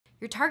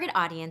Your target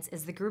audience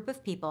is the group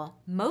of people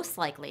most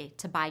likely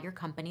to buy your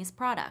company's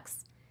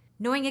products.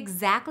 Knowing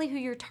exactly who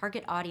your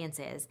target audience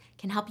is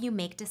can help you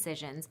make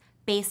decisions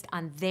based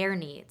on their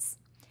needs.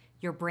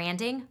 Your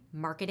branding,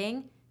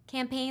 marketing,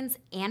 campaigns,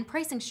 and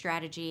pricing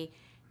strategy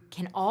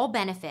can all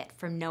benefit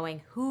from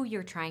knowing who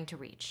you're trying to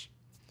reach.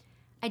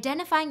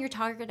 Identifying your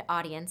target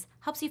audience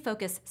helps you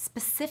focus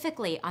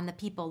specifically on the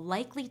people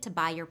likely to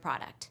buy your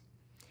product.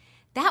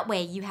 That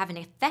way, you have an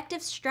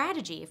effective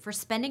strategy for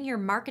spending your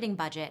marketing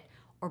budget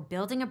or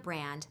building a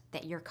brand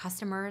that your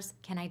customers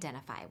can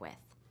identify with.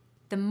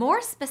 The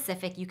more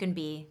specific you can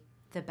be,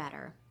 the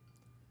better.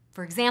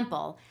 For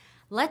example,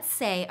 let's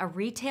say a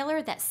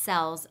retailer that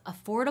sells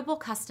affordable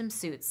custom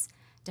suits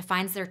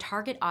defines their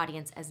target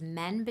audience as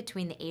men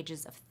between the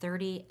ages of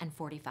 30 and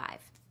 45.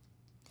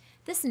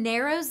 This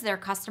narrows their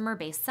customer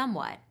base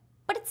somewhat,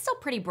 but it's still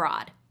pretty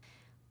broad.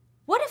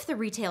 What if the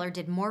retailer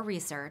did more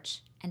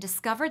research and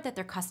discovered that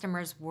their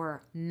customers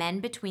were men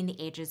between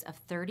the ages of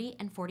 30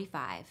 and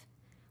 45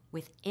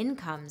 with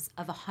incomes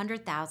of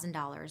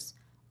 $100,000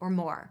 or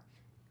more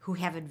who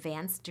have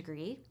advanced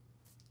degree?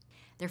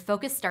 Their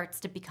focus starts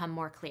to become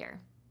more clear.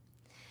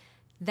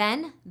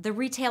 Then the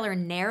retailer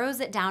narrows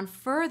it down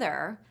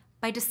further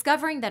by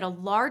discovering that a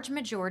large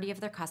majority of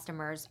their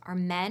customers are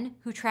men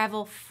who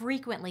travel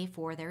frequently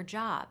for their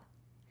job.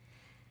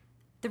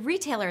 The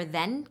retailer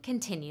then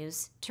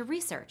continues to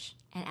research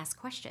and ask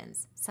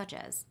questions such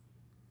as,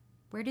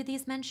 where do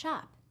these men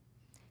shop?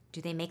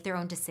 Do they make their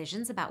own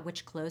decisions about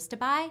which clothes to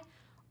buy?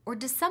 Or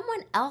does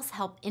someone else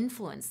help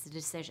influence the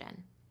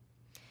decision?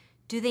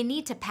 Do they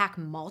need to pack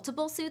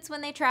multiple suits when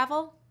they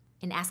travel?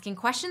 In asking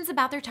questions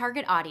about their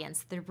target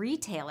audience, the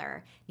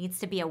retailer needs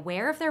to be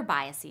aware of their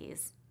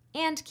biases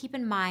and keep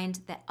in mind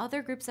that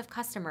other groups of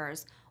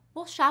customers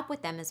will shop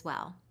with them as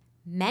well.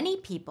 Many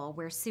people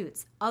wear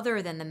suits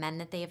other than the men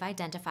that they have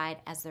identified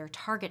as their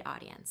target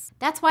audience.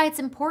 That's why it's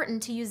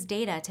important to use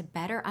data to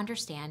better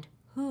understand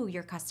who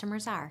your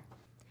customers are.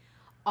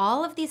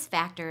 All of these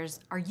factors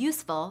are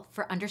useful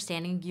for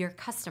understanding your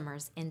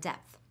customers in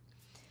depth.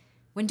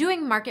 When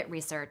doing market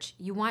research,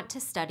 you want to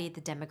study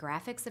the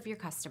demographics of your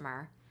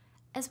customer,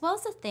 as well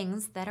as the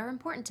things that are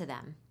important to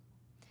them.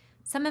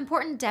 Some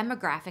important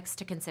demographics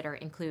to consider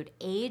include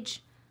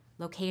age,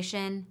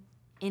 location,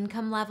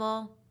 income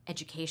level,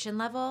 education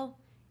level,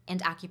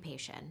 and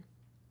occupation.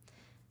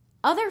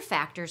 Other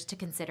factors to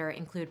consider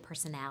include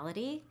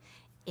personality,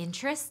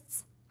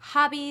 interests,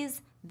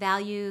 hobbies,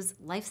 values,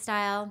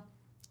 lifestyle,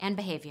 and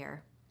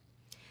behavior.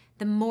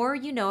 The more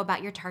you know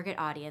about your target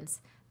audience,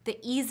 the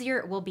easier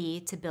it will be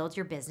to build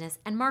your business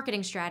and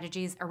marketing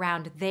strategies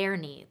around their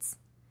needs.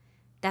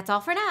 That's all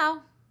for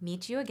now.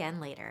 Meet you again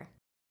later.